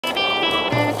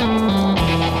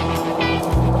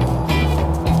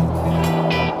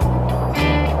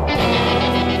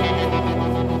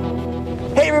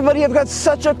everybody, I've got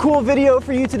such a cool video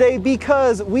for you today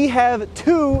because we have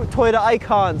two Toyota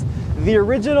icons, the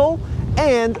original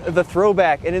and the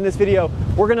throwback. And in this video,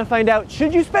 we're gonna find out,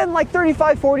 should you spend like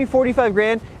 35, 40, 45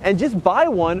 grand and just buy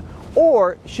one,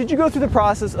 or should you go through the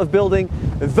process of building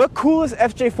the coolest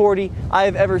FJ40 I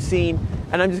have ever seen?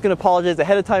 And I'm just gonna apologize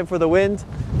ahead of time for the wind,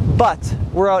 but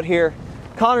we're out here.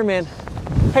 Connor, man,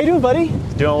 how you doing, buddy?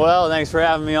 Doing well, thanks for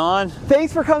having me on.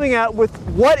 Thanks for coming out with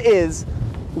what is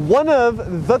one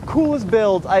of the coolest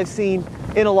builds I've seen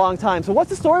in a long time. So what's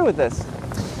the story with this?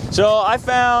 So I've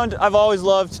always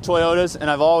loved Toyotas, and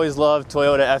I've always loved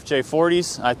Toyota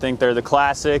FJ40s. I think they're the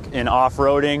classic in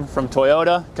off-roading from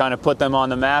Toyota, kind of put them on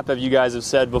the map, as you guys have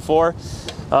said before.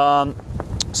 So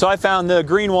I found the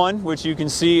green one, which you can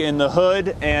see in the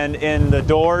hood and in the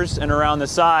doors and around the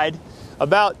side,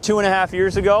 about 2.5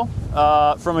 years ago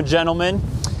from a gentleman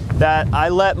that I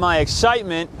let my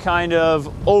excitement kind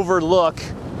of overlook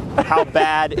how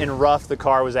bad and rough the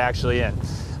car was actually in.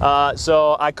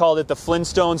 So I called it the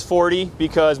Flintstones 40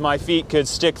 because my feet could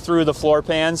stick through the floor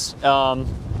pans. And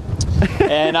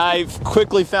I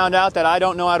quickly found out that I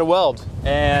don't know how to weld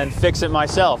and fix it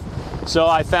myself. So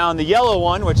I found the yellow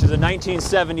one, which is a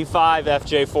 1975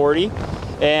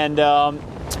 FJ40.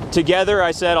 And together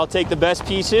I said I'll take the best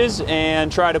pieces and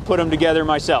try to put them together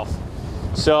myself.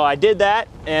 So I did that,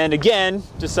 and again,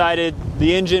 decided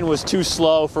the engine was too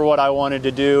slow for what I wanted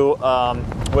to do,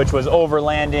 which was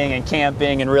overlanding and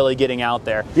camping and really getting out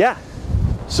there. Yeah.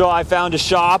 So I found a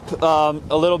shop a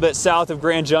little bit south of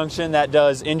Grand Junction that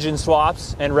does engine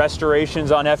swaps and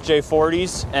restorations on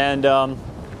FJ40s, and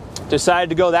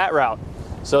decided to go that route.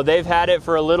 So they've had it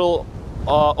for a little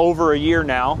over a year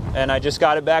now, and I just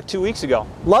got it back 2 weeks ago.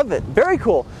 Love it. Very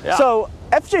cool. Yeah. So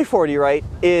FJ40, right,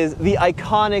 is the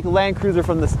iconic Land Cruiser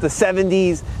from the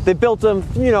 70s. They built them,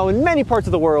 you know, in many parts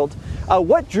of the world.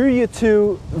 What drew you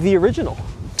to the original?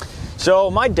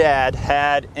 So my dad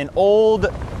had an old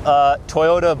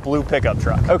Toyota blue pickup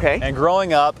truck. Okay. And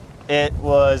growing up,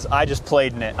 I just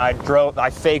played in it. I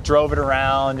fake drove it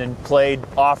around and played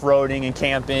off-roading and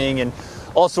camping and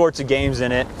all sorts of games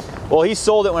in it. Well, he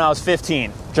sold it when I was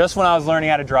 15, just when I was learning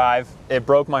how to drive. It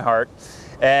broke my heart.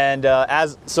 And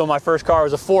so my first car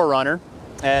was a 4Runner,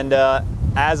 and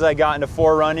as I got into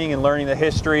 4Running and learning the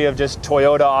history of just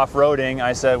Toyota off-roading,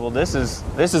 I said, well, this is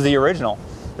the original.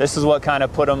 This is what kind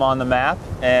of put them on the map,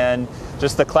 and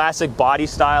just the classic body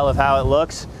style of how it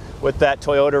looks with that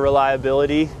Toyota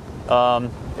reliability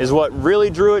is what really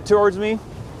drew it towards me.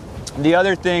 The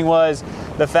other thing was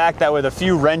the fact that with a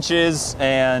few wrenches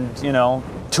and, you know,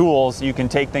 tools, you can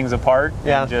take things apart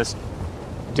and just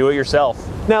do it yourself.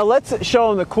 Now let's show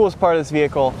them the coolest part of this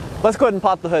vehicle. Let's go ahead and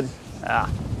pop the hood.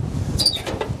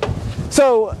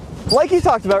 So, like you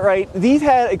talked about, right, these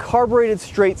had a carbureted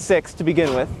straight six to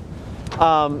begin with.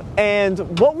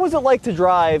 And what was it like to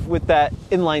drive with that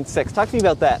inline six? Talk to me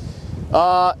about that.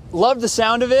 Loved the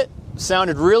sound of it.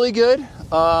 Sounded really good.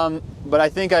 But I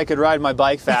think I could ride my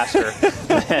bike faster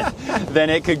than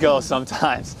it could go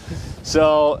sometimes.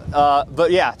 So,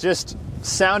 but yeah, just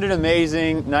sounded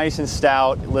amazing, nice and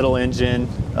stout, little engine,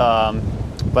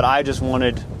 but I just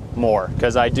wanted more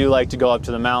because I do like to go up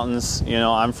to the mountains. You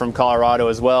know, I'm from Colorado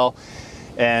as well,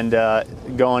 and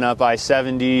going up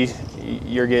I-70,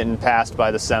 you're getting passed by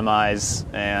the semis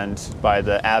and by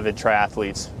the avid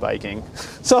triathletes biking.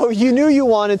 So you knew you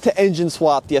wanted to engine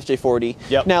swap the FJ40.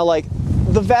 Yep. Now, like,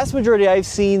 the vast majority I've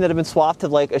seen that have been swapped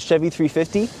have like a Chevy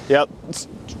 350. Yep.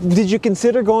 Did you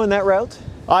consider going that route?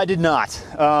 I did not.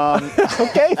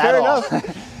 Okay, fair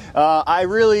enough. I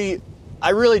really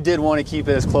did want to keep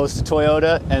it as close to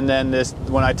Toyota, and then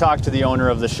when I talked to the owner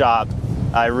of the shop,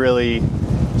 I really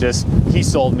he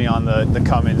sold me on the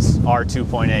Cummins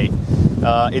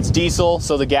R2.8. It's diesel,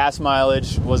 so the gas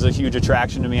mileage was a huge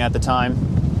attraction to me at the time.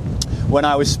 When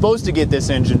I was supposed to get this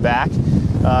engine back,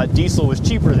 diesel was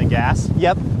cheaper than gas.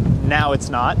 Yep. Now it's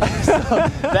not. So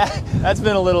that's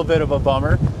been a little bit of a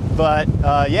bummer. But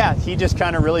yeah, he just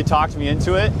kind of really talked me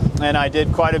into it, and I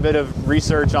did quite a bit of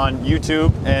research on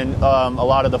YouTube and a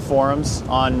lot of the forums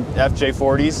on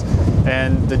FJ40s,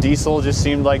 and the diesel just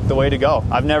seemed like the way to go.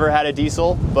 I've never had a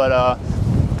diesel, but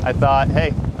I thought,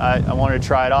 hey, I wanted to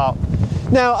try it out.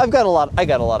 Now, I got a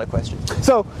lot of questions.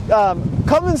 So,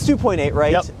 Cummins 2.8,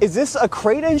 right? Yep. Is this a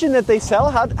crate engine that they sell?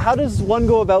 How does one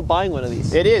go about buying one of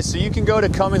these? It is. So you can go to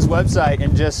Cummins' website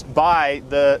and just buy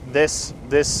this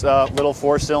little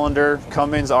 4-cylinder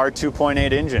Cummins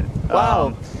R2.8 engine.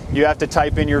 Wow. You have to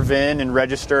type in your VIN and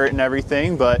register it and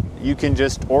everything, but you can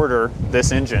just order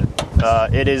this engine.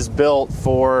 It is built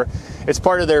it's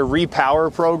part of their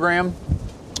repower program.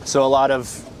 So a lot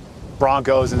of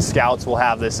Broncos and Scouts will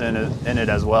have this in it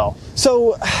as well.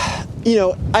 So you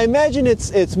know, I imagine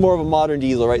it's more of a modern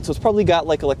diesel, right? So it's probably got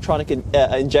like electronic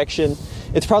injection.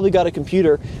 It's probably got a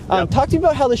computer. Yep. Talk to me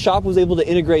about how the shop was able to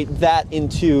integrate that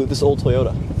into this old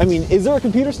Toyota. I mean, is there a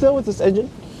computer still with this engine?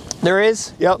 There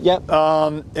is, yep. Yep.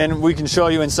 And we can show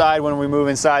you inside when we move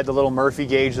inside the little Murphy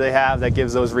gauge they have that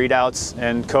gives those readouts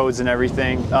and codes and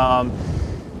everything.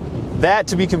 That,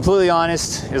 to be completely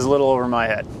honest, is a little over my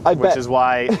head, which is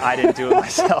why I didn't do it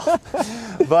myself.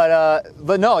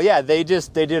 But no, yeah, they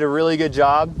did a really good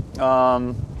job. I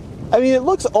mean, it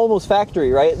looks almost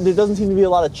factory, right? There doesn't seem to be a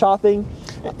lot of chopping.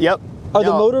 Yep. Are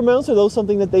the motor mounts, are those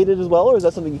something that they did as well, or is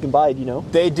that something you can buy, do you know?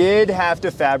 They did have to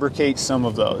fabricate some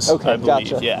of those, okay, I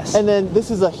believe, gotcha. Yes. And then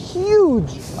this is a huge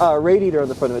radiator on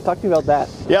the front of it. Talk to me about that.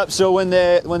 Yep, so when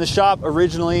the shop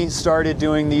originally started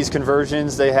doing these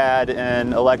conversions, they had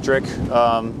an electric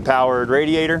powered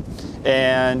radiator,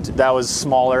 and that was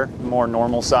smaller, more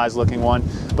normal size looking one.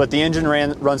 But the engine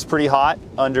runs pretty hot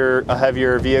under a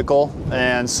heavier vehicle,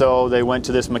 and so they went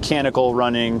to this mechanical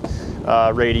running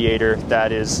radiator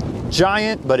that is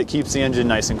giant, but it keeps the engine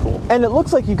nice and cool. And it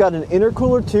looks like you've got an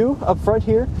intercooler too up front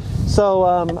here. So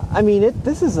I mean,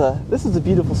 this is a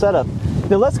beautiful setup.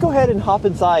 Now let's go ahead and hop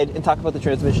inside and talk about the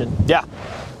transmission. Yeah.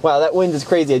 Wow, that wind is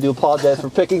crazy. I do apologize for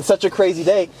picking such a crazy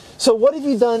day. So what have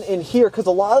you done in here? Because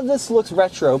a lot of this looks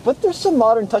retro, but there's some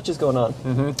modern touches going on.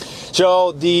 Mm-hmm.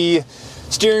 So the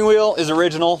steering wheel is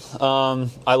original.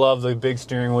 I love the big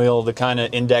steering wheel. The kind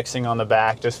of indexing on the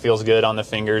back just feels good on the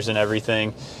fingers and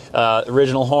everything.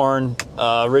 Original horn,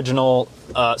 original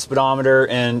speedometer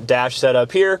and dash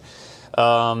setup here.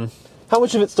 How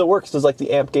much of it still works? Does like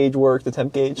the amp gauge work, the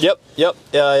temp gauge? Yep.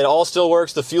 It all still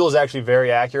works. The fuel is actually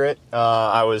very accurate.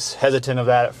 I was hesitant of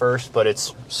that at first, but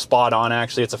it's spot on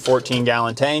actually. It's a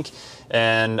 14-gallon tank,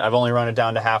 and I've only run it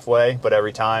down to halfway, but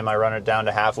every time I run it down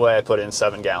to halfway, I put in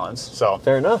 7 gallons. So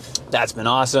fair enough. That's been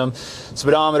awesome.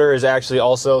 Speedometer is actually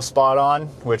also spot on,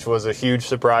 which was a huge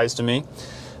surprise to me.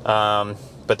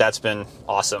 But that's been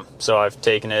awesome. So I've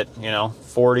taken it,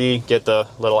 40, get the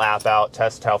little app out,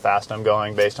 test how fast I'm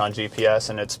going based on GPS,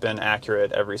 and it's been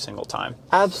accurate every single time.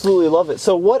 Absolutely love it.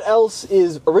 So what else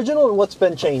is original and what's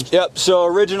been changed? Yep, so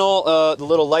original, the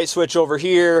little light switch over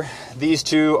here, these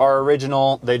two are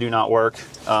original. They do not work.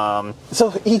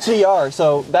 So each ER,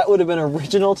 so that would have been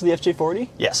original to the FJ40?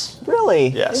 Yes. Really?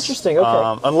 Yes. Interesting,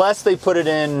 okay. Unless they put it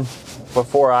in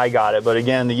before I got it, but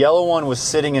again, the yellow one was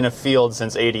sitting in a field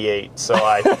since '88, so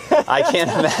I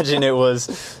can't imagine it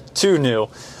was too new.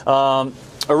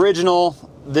 Original,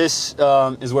 this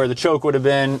is where the choke would have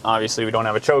been. Obviously, we don't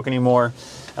have a choke anymore.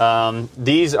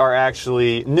 These are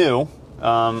actually new,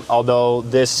 although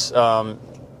this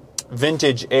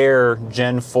Vintage Air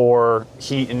Gen 4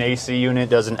 heat and AC unit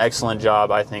does an excellent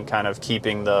job, I think, kind of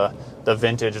keeping the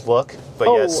vintage look,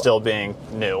 but yet still being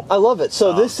new. I love it.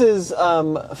 So this is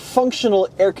functional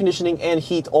air conditioning and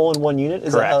heat all in one unit?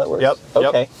 Is correct. That how that works? Yep.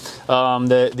 Okay.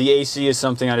 Yep. The AC is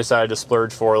something I decided to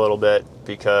splurge for a little bit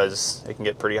because it can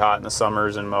get pretty hot in the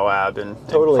summers in Moab and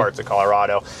parts of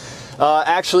Colorado.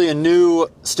 Actually, a new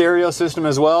stereo system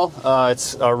as well.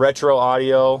 It's a retro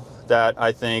audio that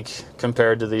I think,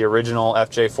 compared to the original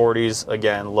FJ40s,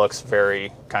 again, looks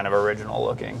very kind of original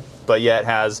looking, but yet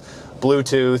has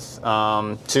Bluetooth,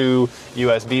 2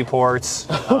 USB ports,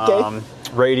 okay.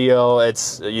 Radio.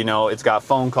 It's it's got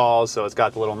phone calls, so it's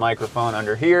got the little microphone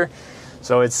under here.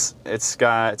 So it's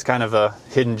kind of a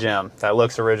hidden gem that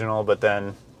looks original, but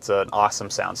then it's an awesome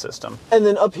sound system. And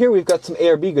then up here we've got some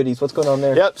ARB goodies. What's going on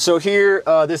there? Yep. So here,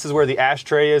 this is where the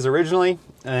ashtray is originally,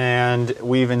 and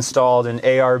we've installed an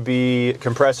ARB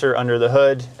compressor under the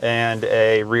hood and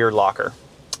a rear locker.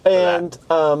 And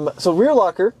so rear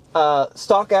locker,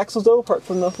 stock axles though, apart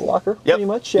from the locker, pretty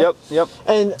much. Yeah. Yep.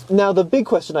 And now the big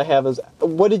question I have is,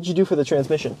 what did you do for the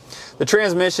transmission? The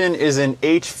transmission is an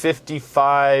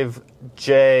H55J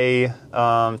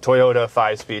Toyota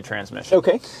 5-speed transmission.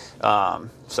 Okay.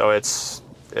 So it's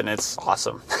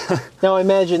awesome. Now I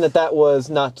imagine that was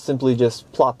not simply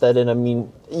just plop that in. I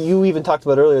mean, you even talked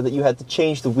about earlier that you had to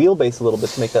change the wheelbase a little bit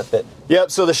to make that fit.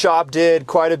 Yep, so the shop did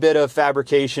quite a bit of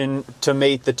fabrication to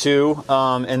mate the two,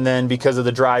 and then because of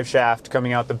the drive shaft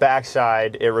coming out the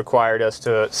backside, it required us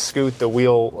to scoot the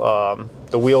wheel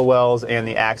wells and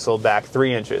the axle back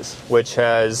 3 inches, which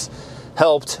has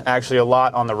helped actually a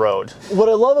lot on the road. What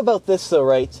I love about this though,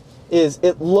 right, is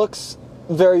it looks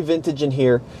very vintage in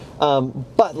here.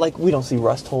 But like we don't see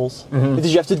rust holes. Mm-hmm. Did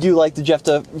you have to do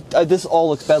this all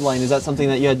looks bedline. Is that something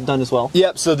that you had done as well?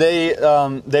 Yep. So they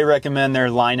recommend their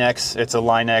Line-X. It's a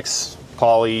Line-X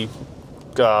poly,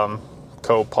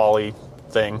 co-poly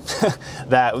thing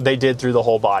that they did through the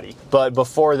whole body. But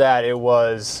before that, it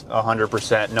was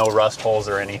 100% no rust holes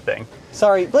or anything.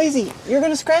 Sorry, Blazy, you're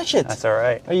gonna scratch it. That's all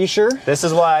right. Are you sure? This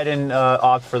is why I didn't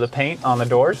opt for the paint on the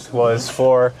doors, was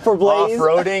for Blaze?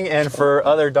 off-roading and for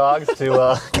other dogs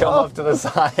to come up to the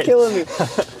side. Killing me.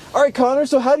 All right, Connor,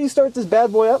 so how do you start this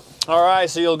bad boy up? All right,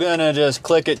 so you're gonna just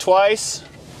click it twice,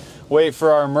 wait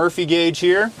for our Murphy gauge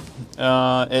here.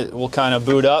 It will kind of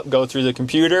boot up, go through the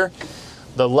computer.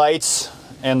 The lights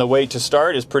and the weight to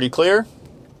start is pretty clear.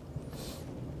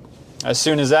 As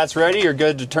soon as that's ready, you're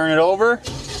good to turn it over.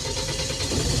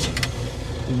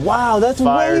 Wow, that's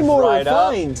Fired way more right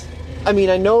refined. up. I mean,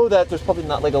 I know that there's probably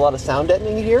not like a lot of sound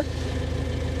deadening here,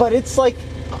 but it's like,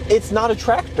 it's not a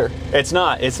tractor. It's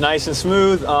not. It's nice and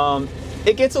smooth.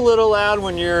 It gets a little loud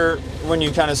when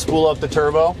you kind of spool up the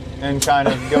turbo and kind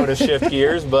of go to shift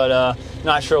gears, but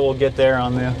not sure we'll get there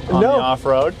on the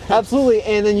off-road. Absolutely,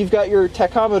 and then you've got your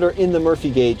tachometer in the Murphy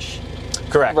gauge.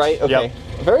 Correct. Right, okay. Yep.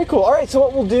 Very cool. All right, so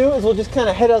what we'll do is we'll just kind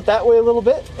of head out that way a little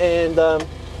bit, and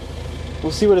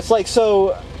we'll see what it's like.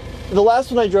 So the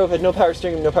last one I drove had no power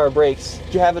steering and no power brakes.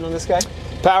 Did you have it on this guy?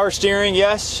 Power steering,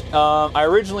 yes. I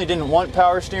originally didn't want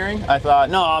power steering. I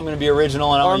thought, no, I'm going to be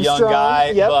original and I'm a young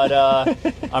guy, yep. But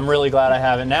I'm really glad I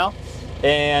have it now.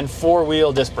 And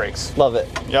 4-wheel disc brakes. Love it.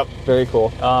 Yep. Very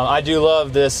cool. I do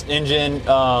love this engine,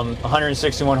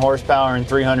 161 horsepower and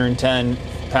 310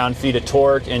 pound-feet of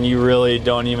torque, and you really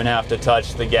don't even have to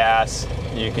touch the gas.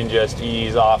 You can just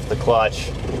ease off the clutch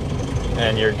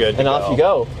and you're good to go. And off you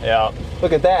go. Yeah.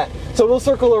 Look at that. So we'll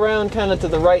circle around kind of to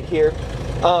the right here.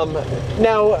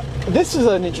 Now, this is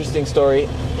an interesting story.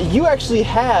 You actually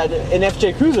had an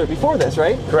FJ Cruiser before this,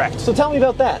 right? Correct. So tell me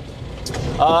about that.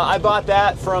 I bought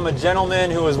that from a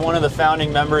gentleman who was one of the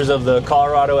founding members of the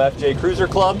Colorado FJ Cruiser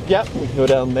Club. Yep, we can go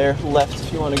down there, left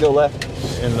if you want to go left.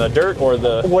 In the dirt or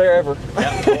the... Wherever.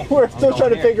 Yeah, cool. We're still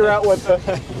trying to figure out what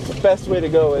the best way to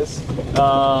go is.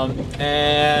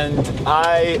 And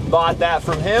I bought that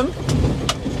from him.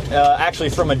 Actually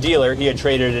from a dealer. He had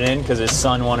traded it in because his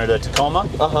son wanted a Tacoma.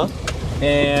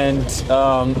 And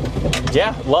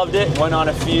yeah, loved it. Went on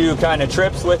a few kind of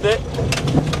trips with it.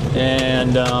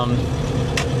 And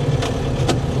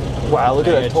wow, look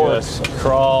at that torque. It just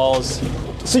crawls.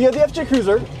 So you had the FJ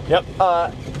Cruiser. Yep.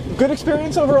 Good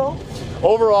experience overall?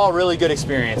 Overall, really good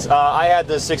experience. I had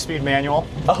the 6-speed manual,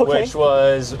 which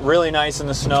was really nice in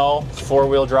the snow,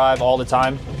 4-wheel drive all the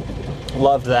time.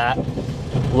 Loved that.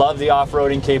 Loved the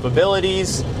off-roading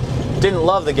capabilities. Didn't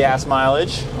love the gas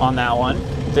mileage on that one.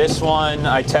 This one,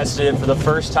 I tested it for the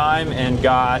first time and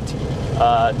got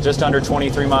just under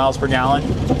 23 miles per gallon.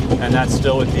 And that's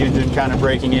still with the engine kind of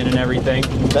breaking in and everything.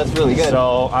 That's really good.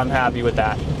 So I'm happy with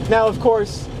that. Now, of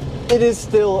course, it is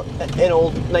still an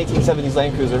old 1970s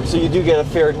Land Cruiser, so you do get a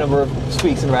fair number of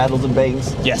squeaks and rattles and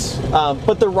bangs. Yes.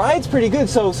 But the ride's pretty good.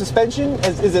 So suspension,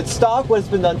 is it stock? What's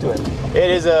been done to it? It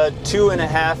is a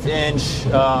 2.5-inch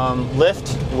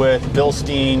lift with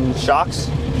Bilstein shocks,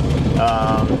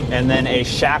 and then a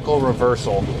shackle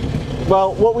reversal.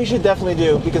 Well, what we should definitely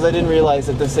do, because I didn't realize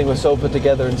that this thing was so put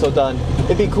together and so done,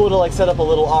 it'd be cool to like set up a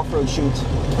little off-road shoot.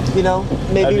 You know,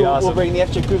 maybe we'll bring the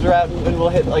FJ Cruiser out and we'll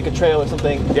hit like a trail or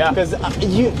something. Yeah. Because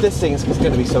this thing's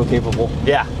going to be so capable.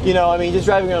 Yeah. You know, I mean, just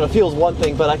driving around a field is one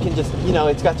thing, but I can just, you know,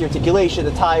 it's got the articulation,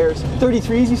 the tires.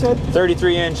 33s, you said?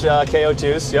 33-inch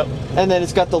KO2s, yep. And then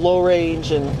it's got the low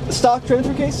range and the stock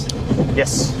transfer case?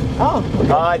 Yes. Oh,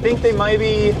 okay. I think they might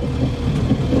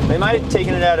have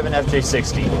taken it out of an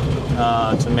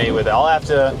FJ60 to mate with it. I'll have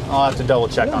to double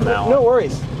check on that one. No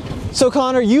worries. So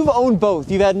Connor, you've owned both.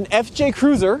 You've had an FJ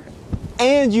Cruiser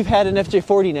and you've had an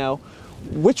FJ40 now.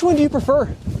 Which one do you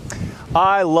prefer?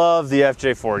 I love the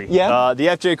FJ40. Yeah? The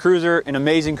FJ Cruiser, an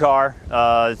amazing car.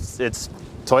 It's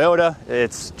Toyota.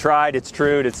 It's tried, it's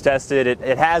true, it's tested.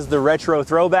 It has the retro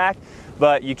throwback,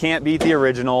 but you can't beat the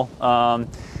original.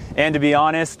 And to be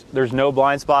honest, there's no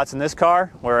blind spots in this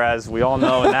car, whereas we all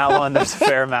know in that one there's a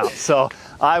fair amount. So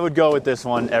I would go with this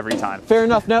one every time. Fair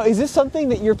enough. Now, is this something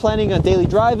that you're planning on daily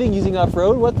driving, using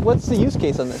off-road? What's the use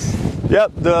case on this?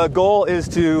 Yep, the goal is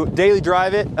to daily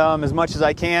drive it as much as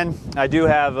I can. I do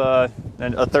have a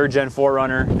 3rd-gen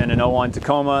 4Runner and an 01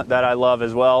 Tacoma that I love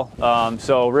as well.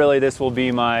 So really this will be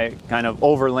my kind of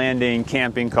overlanding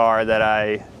camping car that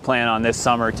I plan on this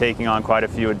summer taking on quite a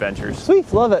few adventures.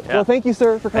 Sweet, love it. Yeah. Well, thank you,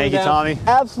 sir, for coming down. Thank you,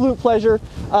 Tommy. Absolute pleasure.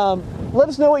 Let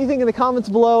us know what you think in the comments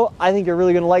below. I think you're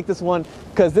really going to like this one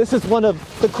because this is one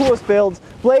of the coolest builds.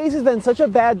 Blaze has been such a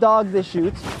bad dog this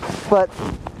shoot, but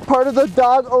part of the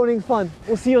dog owning fun.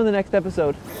 We'll see you in the next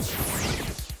episode.